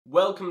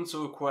Welcome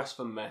to A Quest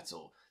for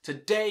Metal.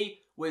 Today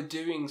we're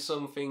doing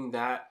something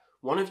that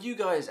one of you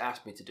guys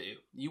asked me to do.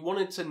 You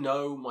wanted to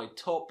know my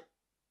top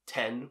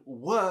 10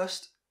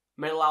 worst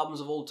metal albums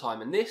of all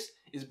time, and this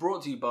is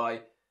brought to you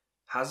by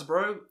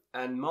Hasbro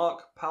and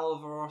Mark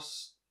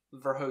Palavaros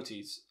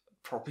Verhotes.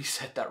 Probably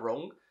said that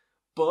wrong,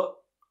 but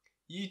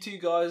you two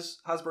guys,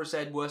 Hasbro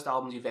said worst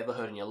albums you've ever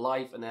heard in your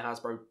life, and then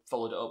Hasbro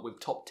followed it up with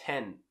top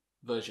 10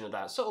 version of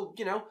that. So,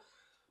 you know,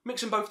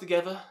 mix them both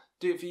together,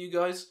 do it for you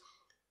guys.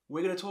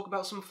 We're going to talk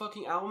about some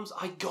fucking albums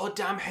I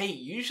goddamn hate.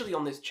 Usually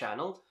on this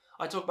channel,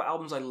 I talk about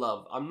albums I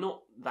love. I'm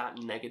not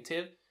that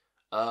negative.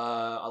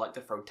 I like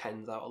to throw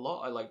 10s out a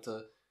lot. I like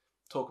to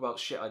talk about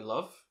shit I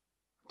love.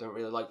 Don't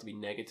really like to be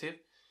negative.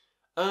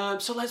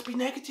 So let's be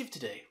negative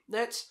today.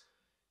 Let's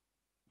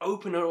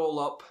open it all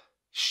up,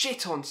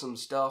 shit on some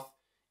stuff.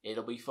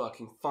 It'll be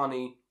fucking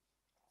funny.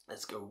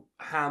 Let's go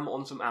ham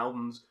on some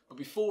albums. But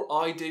before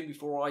I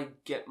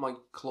get my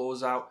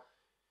claws out,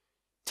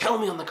 tell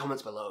me in the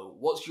comments below,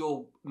 what's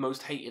your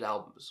most hated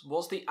albums?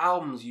 What's the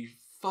albums you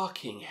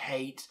fucking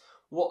hate?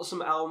 What are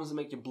some albums that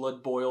make your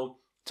blood boil?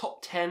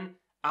 Top 10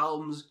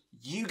 albums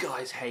you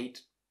guys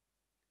hate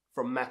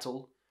from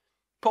metal.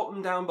 Pop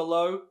them down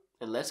below,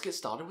 and let's get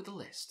started with the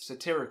list.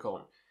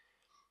 Satyricon.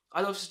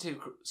 I love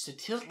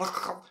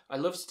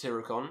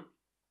Satyricon.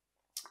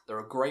 They're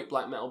a great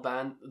black metal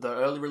band. Their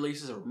early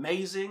releases are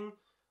amazing.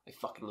 I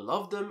fucking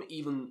love them.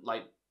 Even,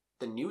 like,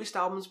 the newest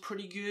album's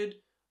pretty good.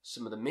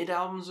 Some of the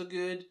mid-albums are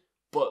good.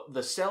 But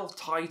the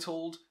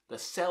self-titled, the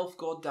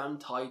self-goddamn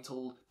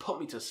titled, put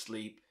me to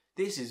sleep.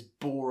 This is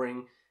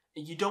boring.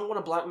 You don't want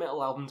a black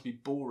metal album to be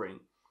boring.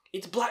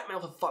 It's black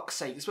metal for fuck's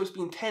sake. It's supposed to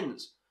be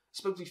intense. It's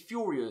supposed to be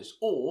furious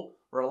or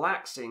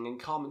relaxing and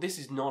calm. This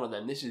is none of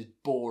them. This is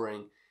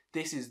boring.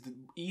 This is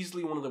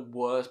easily one of the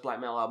worst black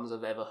metal albums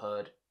I've ever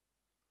heard.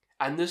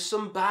 And there's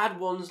some bad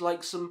ones,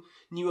 like some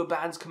newer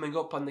bands coming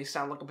up and they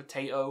sound like a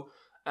potato.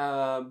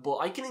 But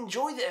I can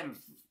enjoy them.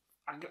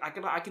 I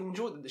can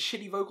enjoy the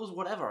shitty vocals,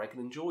 whatever. I can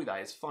enjoy that.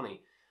 It's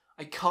funny.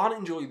 I can't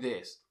enjoy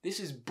this. This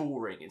is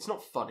boring. It's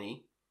not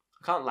funny.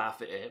 I can't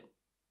laugh at it.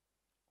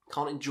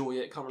 Can't enjoy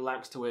it. Can't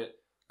relax to it.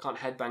 Can't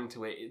headbang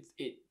to it.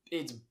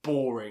 It's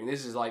boring.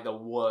 This is like the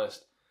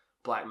worst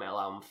black metal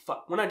album.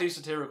 When I do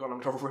Satyricon, I'm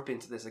gonna rip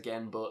into this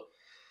again. But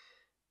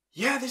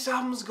yeah, this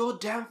album's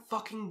goddamn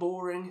fucking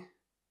boring.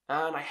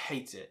 And I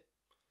hate it.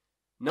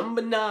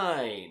 Number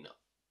 9.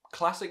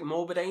 Classic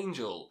Morbid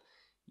Angel.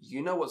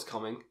 You know what's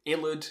coming.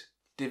 Illud,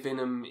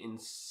 divinium,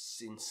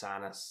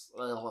 insanus.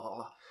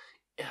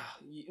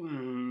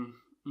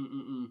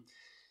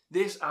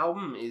 This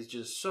album is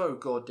just so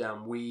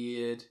goddamn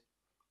weird.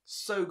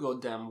 So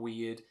goddamn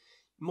weird.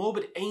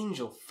 Morbid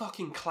Angel,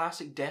 fucking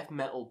classic death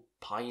metal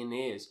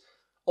pioneers.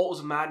 Altars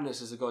of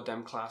Madness is a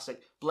goddamn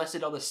classic.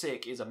 Blessed Are the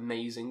Sick is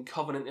amazing.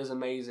 Covenant is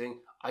amazing.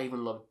 I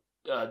even love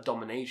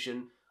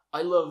Domination.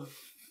 I love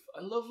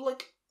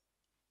like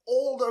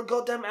all their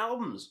goddamn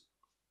albums.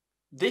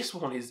 This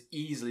one is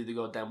easily the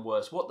goddamn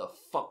worst. What the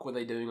fuck were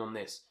they doing on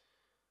this?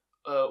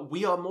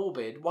 We Are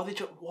Morbid.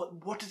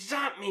 What does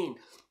that mean?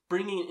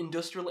 Bringing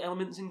industrial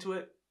elements into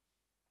it?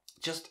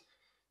 Just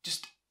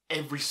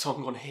every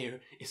song on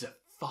here is a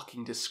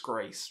fucking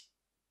disgrace.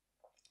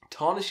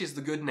 Tarnishes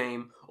the good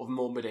name of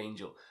Morbid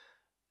Angel.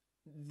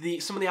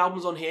 Some of the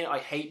albums on here I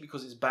hate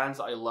because it's bands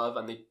that I love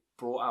and they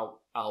brought out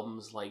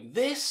albums like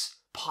this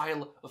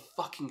pile of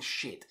fucking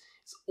shit.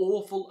 It's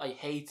awful. I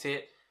hate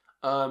it.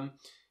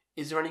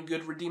 Is there any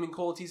good redeeming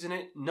qualities in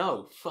it?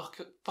 No.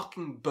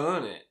 Fucking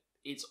burn it.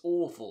 It's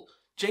awful.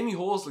 Jamie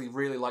Horsley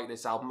really liked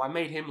this album. I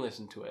made him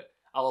listen to it.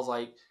 I was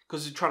like,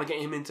 because he's trying to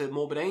get him into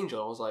Morbid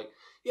Angel. I was like,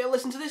 yeah,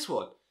 listen to this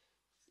one.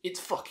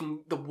 It's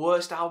fucking the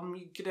worst album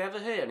you could ever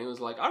hear. And he was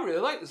like, I really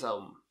like this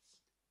album.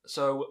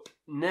 So,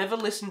 never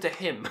listen to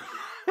him.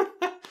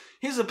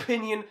 His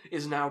opinion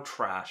is now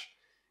trash.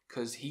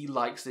 Because he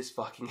likes this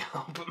fucking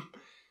album.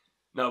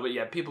 No, but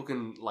yeah, people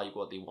can like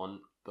what they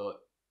want. But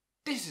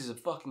this is a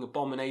fucking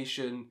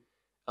abomination.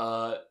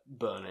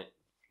 Burn it.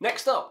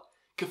 Next up,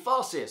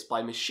 Catharsis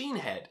by Machine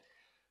Head.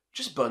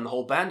 Just burn the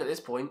whole band at this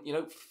point. You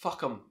know,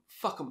 fuck them.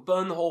 Fuck them.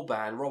 Burn the whole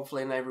band. Rob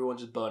Flynn and everyone,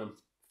 just burn them.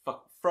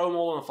 Fuck, throw them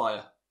all on a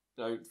fire.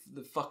 You know,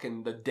 the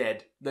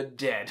dead. The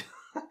dead.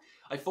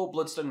 I thought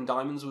Bloodstone and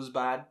Diamonds was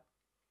bad.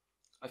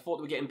 I thought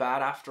they were getting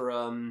bad after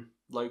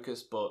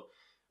Locust, but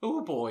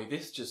oh boy,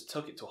 this just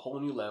took it to a whole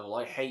new level.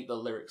 I hate the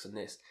lyrics in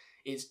this.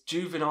 It's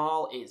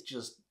juvenile. It's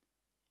just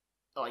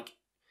like,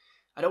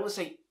 I don't want to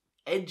say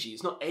edgy.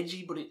 It's not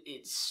edgy, but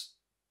it's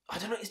I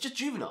don't know. It's just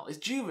juvenile. It's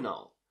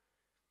juvenile.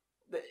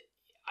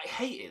 I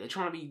hate it. They're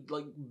trying to be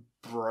like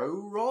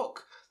bro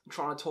rock. They're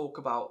trying to talk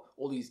about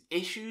all these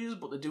issues,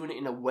 but they're doing it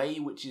in a way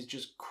which is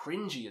just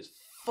cringy as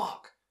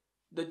fuck.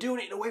 They're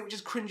doing it in a way which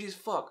is cringy as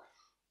fuck.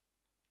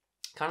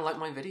 Kind of like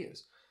my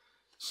videos.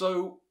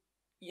 So,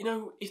 you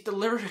know, if the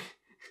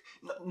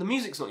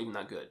music's not even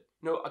that good.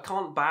 No, I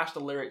can't bash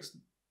the lyrics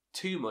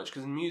too much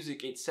because the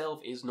music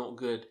itself is not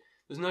good.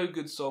 There's no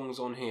good songs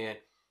on here.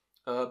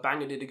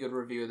 Banger did a good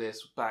review of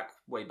this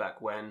way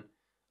back when.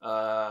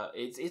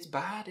 It's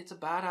bad. It's a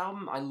bad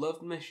album. I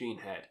love Machine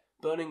Head.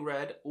 Burning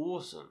Red,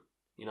 awesome.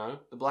 You know,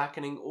 The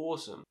Blackening,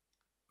 awesome.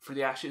 Through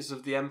the Ashes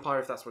of the Empire,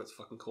 if that's what it's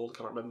fucking called, I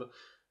can't remember.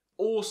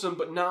 Awesome,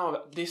 but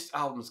now this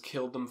album's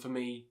killed them for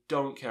me.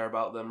 Don't care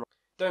about them.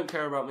 Don't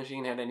care about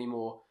Machine Head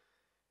anymore.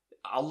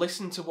 I'll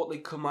listen to what they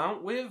come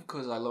out with,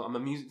 because I'm a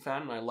music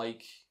fan and I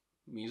like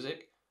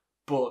music.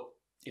 But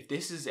if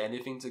this is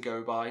anything to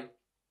go by,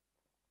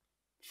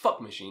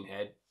 fuck Machine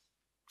Head.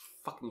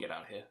 Fucking get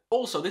out of here.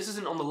 Also, this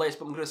isn't on the list,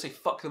 but I'm going to say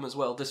fuck them as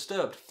well.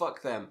 Disturbed,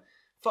 fuck them.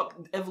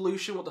 Fuck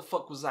Evolution, what the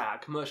fuck was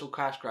that? Commercial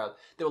cash grab.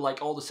 They were like,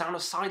 oh, The Sound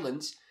of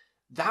Silence,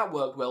 that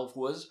worked well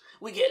for us.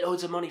 We get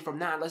loads of money from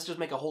that. Let's just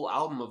make a whole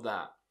album of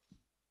that.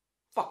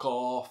 Fuck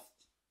off.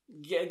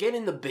 Get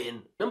in the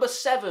bin. Number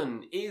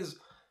 7 is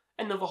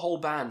another whole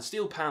band,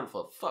 Steel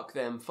Panther. Fuck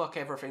them. Fuck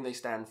everything they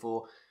stand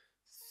for.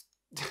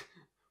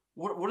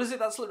 What is it,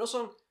 that Slipknot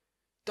song?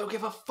 Don't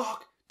give a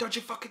fuck. Don't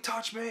you fucking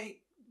touch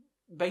me.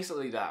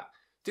 Basically that.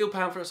 Steel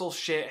Panther, it's all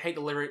shit. Hate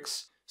the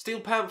lyrics. Steel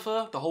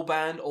Panther, the whole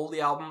band, all the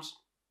albums.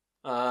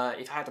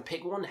 If I had to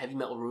pick one, Heavy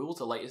Metal Rules,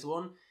 the latest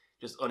one.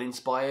 Just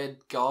uninspired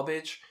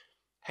garbage.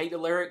 Hate the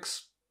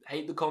lyrics.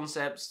 Hate the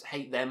concepts.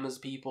 Hate them as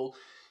people.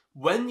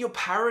 When you're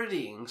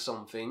parodying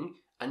something,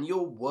 and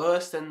you're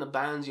worse than the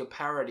bands you're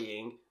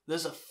parodying,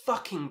 there's a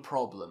fucking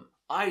problem.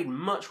 I'd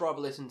much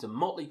rather listen to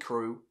Motley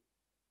Crue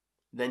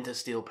than to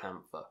Steel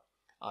Panther.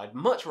 I'd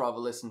much rather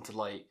listen to,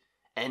 like,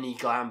 any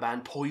glam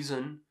band,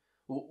 Poison.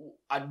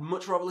 I'd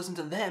much rather listen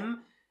to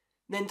them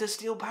than to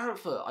Steel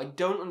Panther. I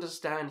don't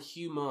understand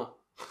humour.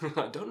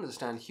 I don't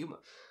understand humour.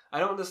 I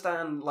don't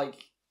understand, like,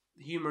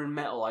 humour in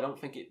metal. I don't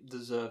think it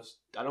deserves...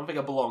 I don't think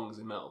it belongs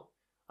in metal.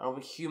 I don't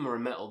think humour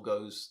and metal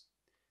goes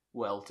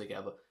well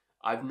together.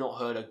 I've not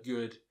heard a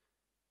good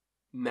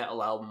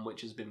metal album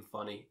which has been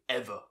funny.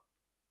 Ever.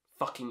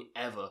 Fucking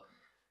ever.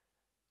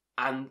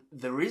 And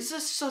there is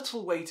a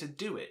subtle way to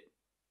do it.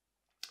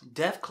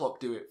 Death Clock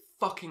do it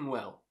fucking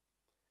well.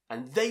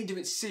 And they do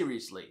it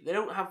seriously. They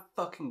don't have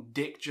fucking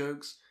dick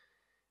jokes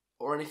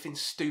or anything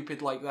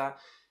stupid like that.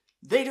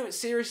 They do it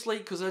seriously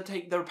because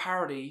they're a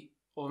parody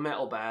of a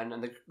metal band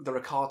and they're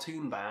a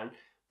cartoon band.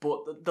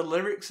 But the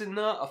lyrics in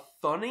there are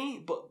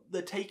funny, but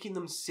they're taking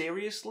them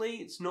seriously.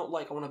 It's not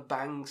like I want to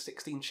bang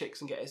 16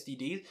 chicks and get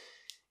STDs.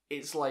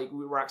 It's like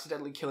we were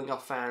accidentally killing our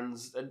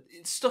fans. And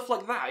it's stuff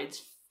like that.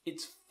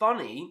 It's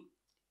funny,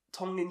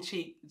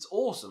 tongue-in-cheek. It's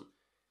awesome.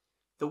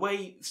 The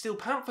way Steel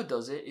Panther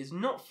does it is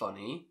not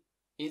funny.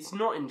 It's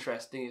not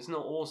interesting. It's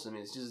not awesome.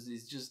 It's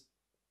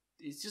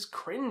just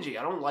cringy.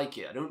 I don't like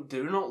it.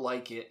 Do not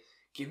like it.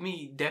 Give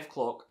me Death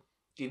Clock.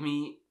 Give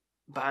me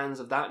bands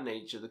of that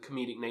nature, the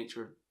comedic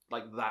nature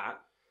like that,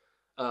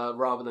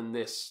 rather than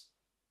this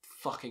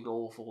fucking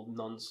awful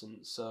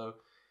nonsense. So,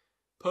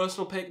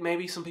 personal pick,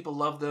 maybe some people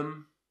love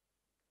them.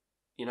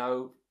 You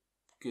know,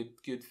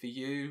 good for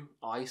you.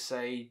 I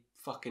say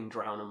fucking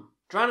drown them.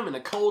 Drown them in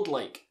a cold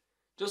lake.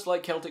 Just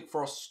like Celtic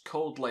Frost's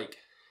Cold Lake.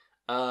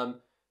 They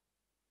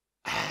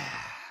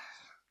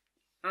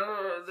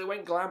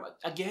went glam.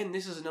 Again,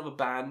 this is another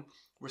band,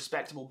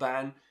 respectable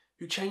band,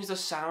 who changed the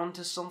sound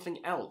to something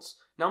else.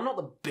 Now, I'm not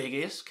the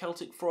biggest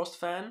Celtic Frost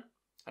fan.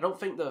 I don't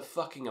think they're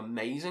fucking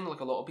amazing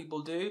like a lot of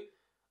people do.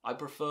 I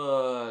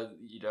prefer,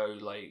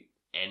 like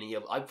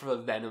I prefer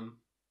Venom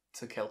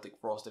to Celtic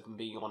Frost, if I'm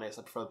being honest.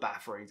 I prefer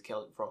Bathory to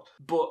Celtic Frost.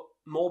 But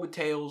Morbid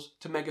Tales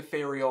to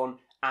Megatherion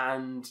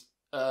and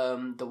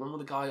the one with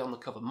the guy on the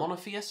cover,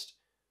 Monotheist,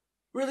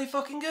 really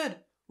fucking good.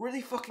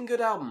 Really fucking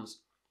good albums.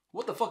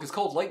 What the fuck is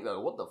Cold Lake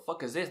though? What the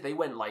fuck is this? They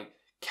went like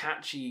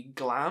catchy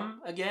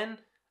glam again.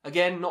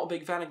 Again, not a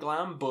big fan of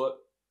glam, but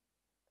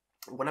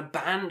when a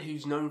band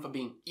who's known for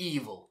being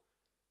evil,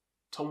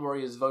 Tom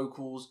Warrior's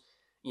vocals,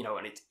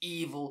 and it's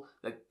evil,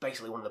 they're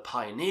basically one of the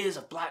pioneers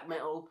of black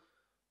metal.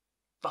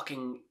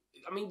 Fucking,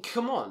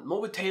 come on.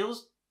 Morbid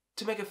Tales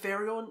to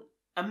Megatherion,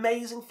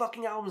 amazing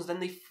fucking albums. Then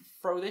they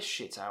throw this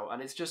shit out,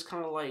 and it's just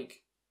kind of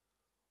like,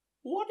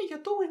 what are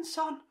you doing,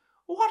 son?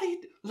 What are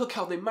you... Look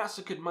how they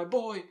massacred my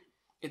boy.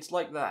 It's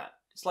like that.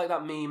 It's like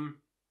that meme.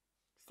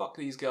 Fuck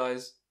these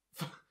guys.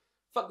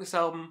 Fuck this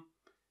album.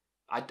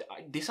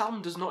 This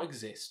album does not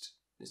exist.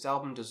 This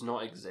album does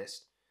not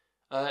exist.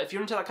 If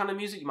you're into that kind of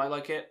music, you might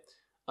like it.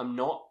 I'm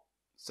not.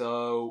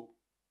 So,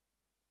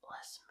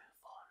 let's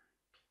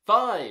move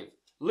on. 5.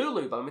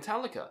 Lulu by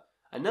Metallica.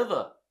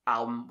 Another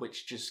album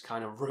which just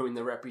kind of ruined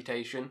their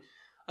reputation.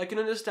 I can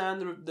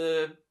understand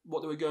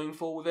what they were going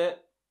for with it.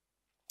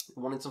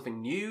 They wanted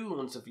something new, they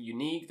wanted something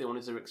unique, they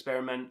wanted to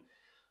experiment.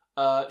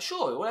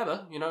 Sure,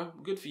 whatever,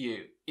 good for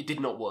you. It did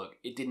not work.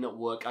 It did not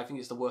work. I think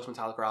it's the worst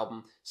Metallica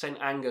album. Saint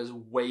Anger is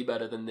way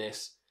better than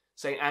this.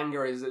 Saint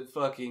Anger is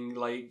fucking,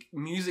 like,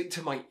 music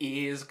to my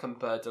ears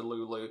compared to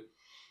Lulu.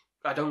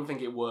 I don't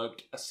think it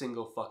worked a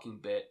single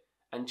fucking bit.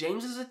 And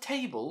James is a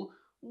table?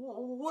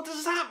 What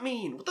does that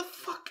mean? What the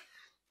fuck?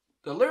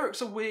 The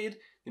lyrics are weird,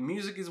 the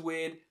music is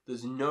weird,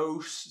 there's no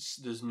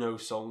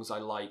songs I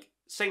like.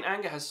 Saint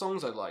Anger has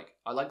songs I like.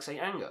 I like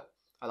Saint Anger.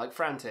 I like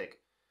Frantic.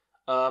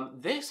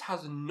 This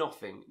has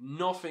nothing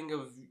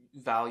of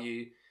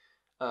value.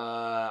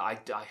 I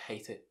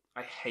hate it.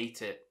 I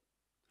hate it.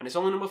 And it's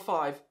only number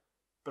 5.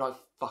 but I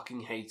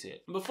fucking hate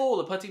it. Number 4,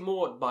 the Petit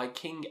Mort by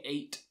King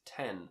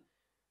 810,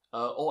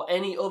 or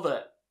any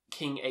other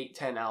King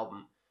 810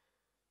 album.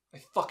 I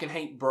fucking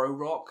hate bro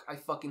rock. I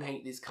fucking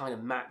hate this kind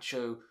of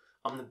macho,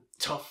 I'm the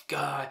tough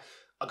guy,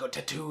 I got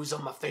tattoos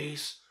on my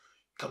face,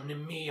 come to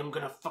me, I'm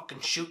gonna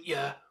fucking shoot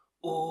ya.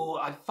 Oh,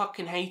 I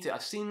fucking hate it.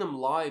 I've seen them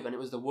live and it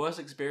was the worst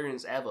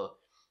experience ever.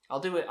 I'll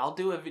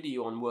do a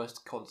video on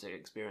worst concert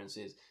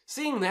experiences.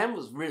 Seeing them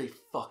was really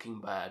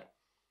fucking bad.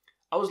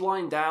 I was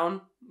lying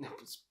down, I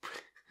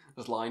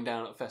was lying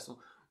down at a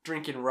festival,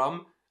 drinking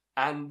rum,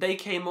 and they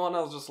came on,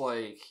 I was just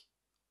like,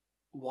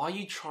 why are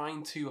you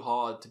trying too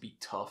hard to be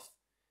tough?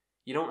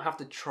 You don't have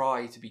to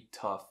try to be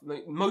tough.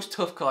 Like, most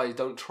tough guys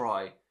don't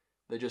try.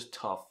 They're just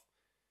tough.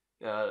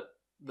 They're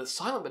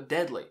silent but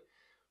deadly.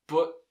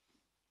 But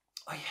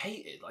I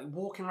hate it. Like,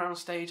 walking around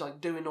stage,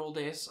 like, doing all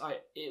this.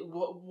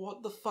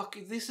 What the fuck?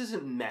 This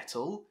isn't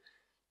metal.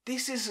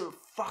 This isn't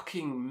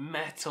fucking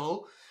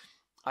metal.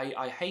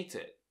 I hate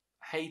it.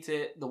 Hate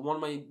it. They're one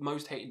of my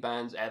most hated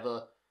bands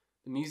ever.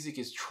 The music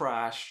is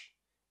trash.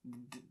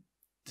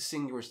 The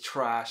singer is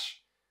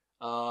trash.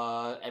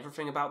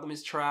 Everything about them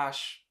is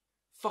trash.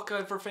 Fuck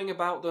everything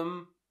about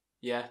them.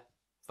 Yeah,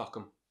 fuck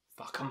them.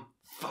 Fuck them.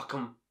 Fuck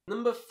them.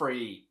 Number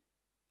 3.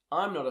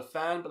 I'm not a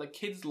fan, but the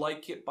kids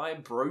like it by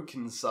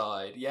Broken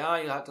Side. Yeah,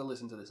 I had to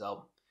listen to this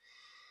album.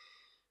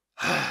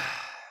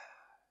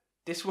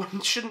 This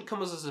one shouldn't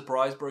come as a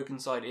surprise. Broken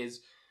Side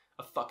is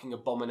a fucking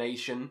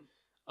abomination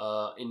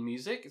in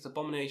music. It's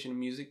abomination in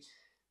music.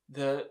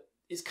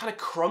 It's kind of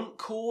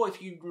crunkcore,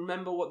 if you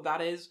remember what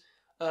that is.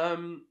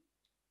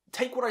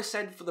 Take what I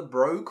said for the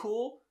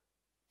brocore.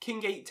 King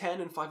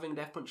 810 and 5 Finger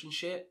Death Punch and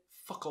shit.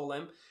 Fuck all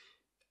them.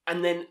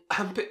 And then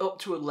amp it up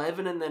to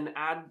 11 and then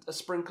add a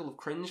sprinkle of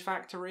cringe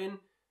factor in.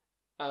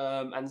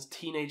 And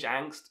teenage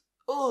angst.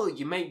 Oh,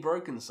 you make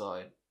Broken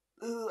Side.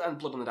 And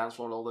Blood on the Dance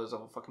Floor and all those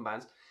other fucking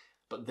bands.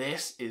 But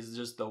this is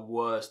just the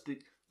worst.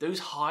 Those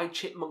high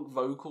chipmunk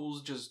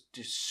vocals just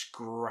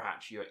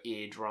scratch your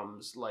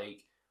eardrums.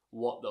 Like,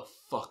 what the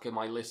fuck am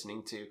I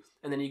listening to?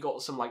 And then you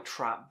got some like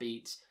trap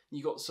beats.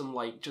 You got some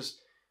like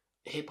just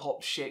hip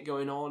hop shit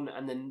going on,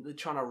 and then they're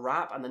trying to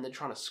rap, and then they're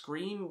trying to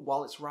scream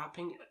while it's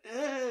rapping.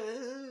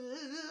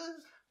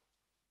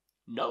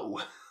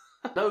 No.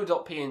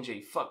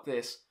 No.png. Fuck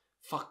this.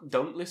 Fuck.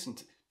 Do not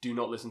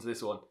listen to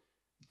this one.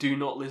 Do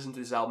not listen to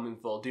this album in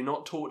full. Do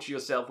not torture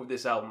yourself with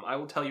this album. I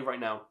will tell you right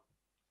now.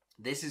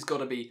 This has got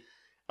to be,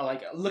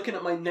 like, looking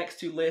at my next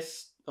 2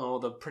 lists. Oh,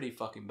 they're pretty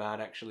fucking bad,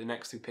 actually.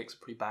 Next 2 picks are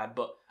pretty bad,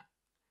 but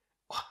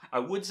I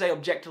would say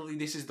objectively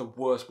this is the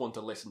worst one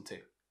to listen to.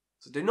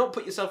 So do not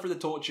put yourself through the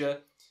torture.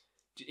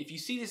 If you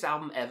see this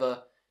album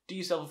ever, do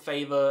yourself a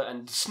favour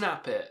and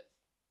snap it.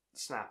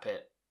 Snap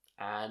it.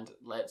 And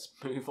let's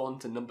move on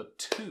to number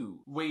 2.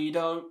 We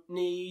don't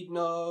need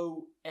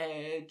no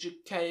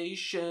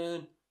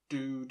education.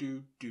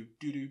 Do.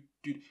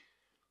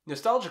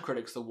 Nostalgia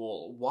Critics The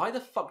Wall. Why the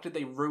fuck did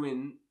they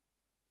ruin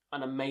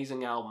an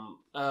amazing album?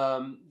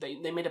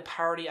 They made a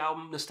parody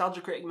album.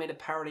 Nostalgia Critic made a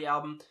parody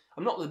album.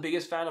 I'm not the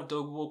biggest fan of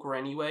Doug Walker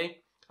anyway.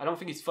 I don't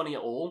think he's funny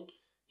at all.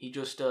 He's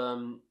just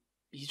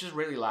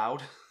really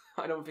loud.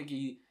 I don't think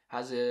he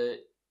has a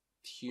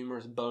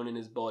humorous bone in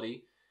his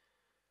body.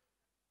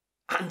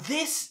 And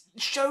this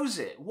shows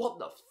it. What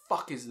the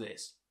fuck is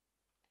this?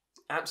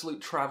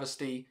 Absolute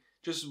travesty.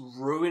 Just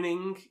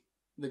ruining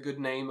the good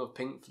name of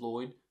Pink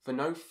Floyd for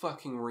no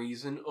fucking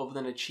reason other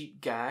than a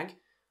cheap gag.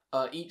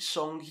 Each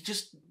song, he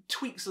just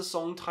tweaks the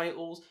song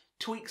titles,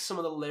 tweaks some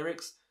of the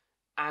lyrics,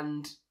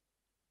 and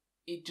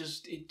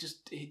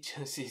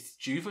it's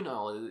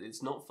juvenile.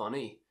 It's not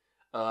funny.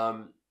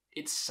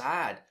 It's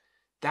sad.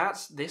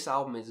 This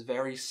album is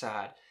very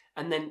sad.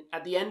 And then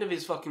at the end of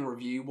his fucking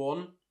review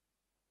one,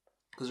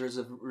 because there's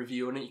a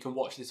review on it, you can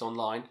watch this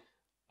online.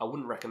 I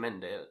wouldn't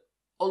recommend it.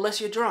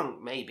 Unless you're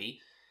drunk, maybe.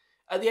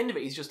 At the end of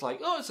it, he's just like,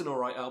 oh, it's an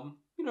alright album.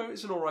 You know,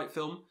 it's an alright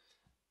film.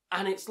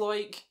 And it's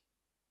like,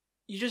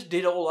 you just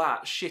did all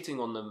that shitting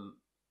on them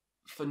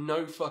for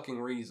no fucking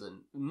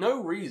reason.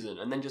 No reason.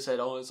 And then just said,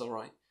 oh, it's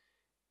alright.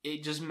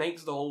 It just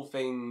makes the whole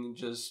thing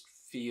just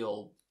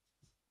feel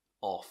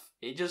off.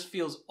 It just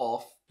feels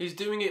off. He's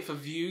doing it for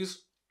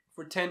views,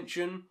 for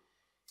attention,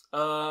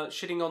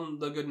 shitting on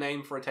the good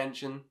name for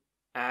attention,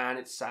 and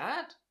it's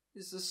sad.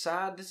 This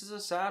is a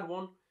sad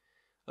one.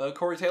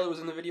 Corey Taylor was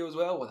in the video as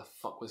well. Why the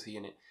fuck was he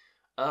in it?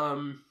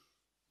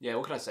 Yeah,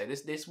 what can I say?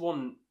 This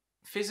one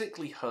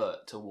physically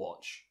hurt to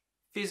watch.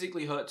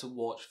 Physically hurt to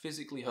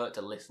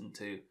listen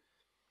to.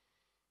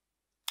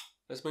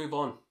 Let's move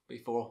on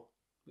before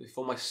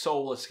my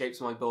soul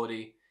escapes my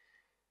body.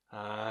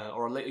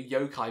 Or a little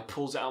yokai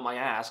pulls it out of my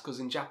ass, because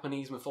in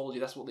Japanese mythology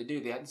that's what they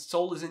do. The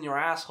soul is in your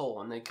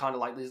asshole, and they kind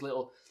of like these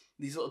little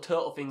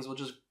turtle things will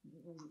just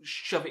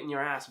shove it in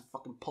your ass and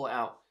fucking pull it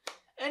out.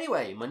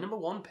 Anyway, my number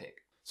 1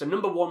 pick. So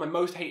number 1, my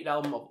most hated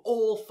album of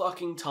all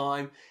fucking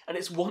time, and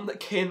it's one that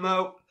came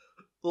out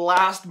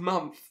last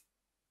month.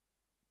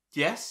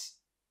 Yes,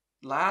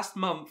 last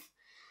month.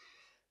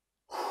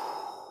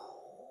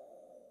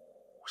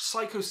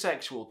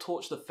 Psychosexual,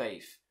 Torch the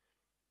Faith.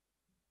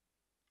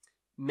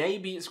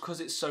 Maybe it's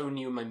because it's so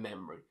new in my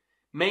memory.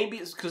 Maybe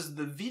it's because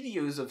the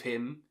videos of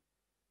him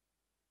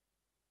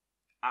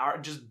are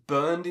just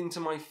burned into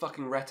my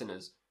fucking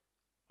retinas.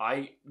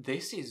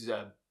 This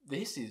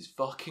is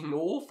fucking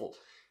awful.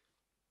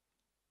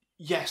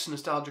 Yes,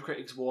 Nostalgia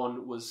Critics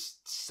 1 was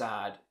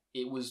sad.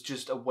 It was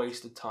just a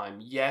waste of time.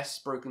 Yes,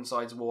 Broken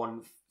Sides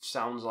 1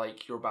 sounds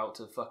like you're about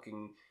to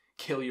fucking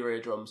kill your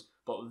eardrums,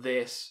 but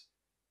this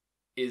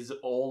is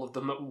all of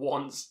them at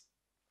once.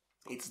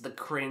 It's the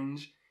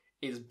cringe,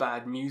 it's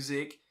bad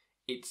music,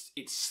 it's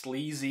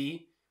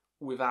sleazy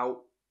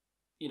without,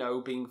 you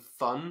know, being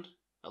fun.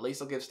 At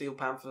least I'll give Steel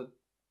Panther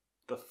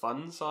the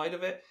fun side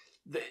of it.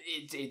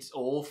 It's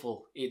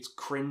awful. It's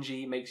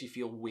cringy, makes you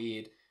feel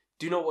weird.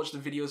 Do not watch the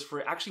videos for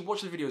it. Actually,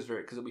 watch the videos for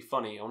it because it'll be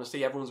funny. I want to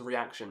see everyone's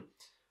reaction.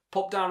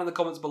 Pop down in the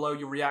comments below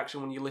your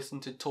reaction when you listen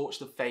to Torch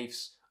the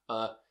Faith's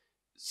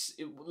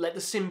Let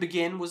the Sin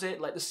Begin, was it?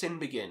 Let the Sin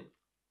Begin.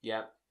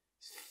 Yeah.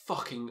 It's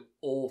fucking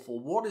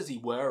awful. What is he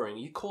wearing?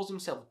 He calls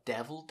himself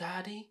Devil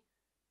Daddy?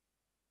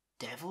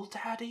 Devil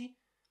Daddy?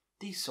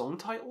 These song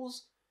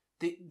titles?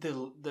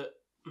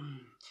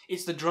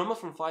 It's the drummer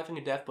from Five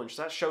Finger Death Punch.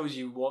 That shows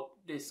you what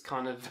this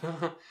kind of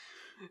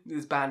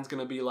this band's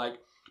gonna be like.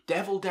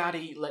 Devil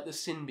Daddy, Let the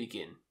Sin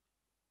Begin.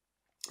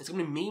 It's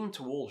gonna be meme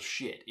to all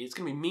shit. It's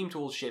gonna be meme to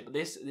all shit, but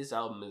this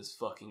album is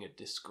fucking a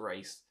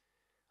disgrace.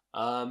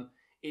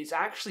 It's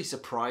actually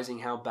surprising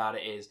how bad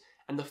it is.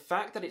 And the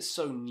fact that it's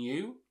so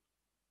new,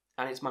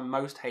 and it's my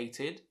most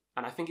hated,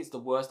 and I think it's the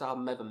worst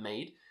album ever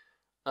made,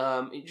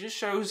 it just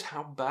shows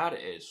how bad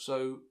it is.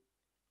 So,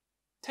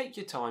 take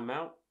your time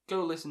out.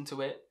 Go listen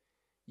to it.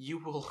 You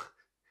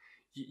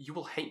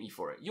will hate me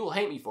for it. You will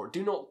hate me for it.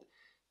 Do not...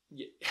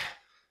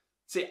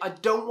 See, I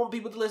don't want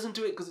people to listen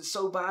to it because it's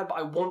so bad, but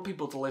I want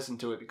people to listen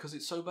to it because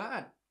it's so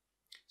bad.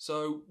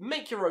 So,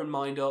 make your own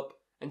mind up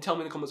and tell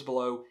me in the comments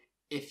below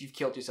if you've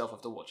killed yourself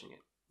after watching it.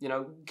 You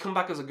know, come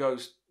back as a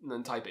ghost and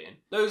then type it in.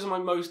 Those are my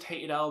most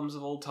hated albums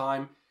of all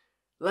time.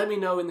 Let me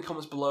know in the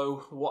comments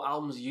below what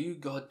albums you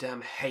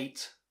goddamn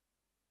hate.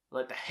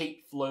 Let the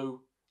hate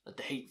flow. Let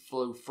the hate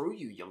flow through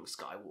you, young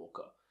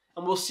Skywalker.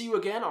 And we'll see you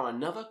again on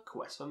another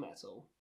Quest for Metal.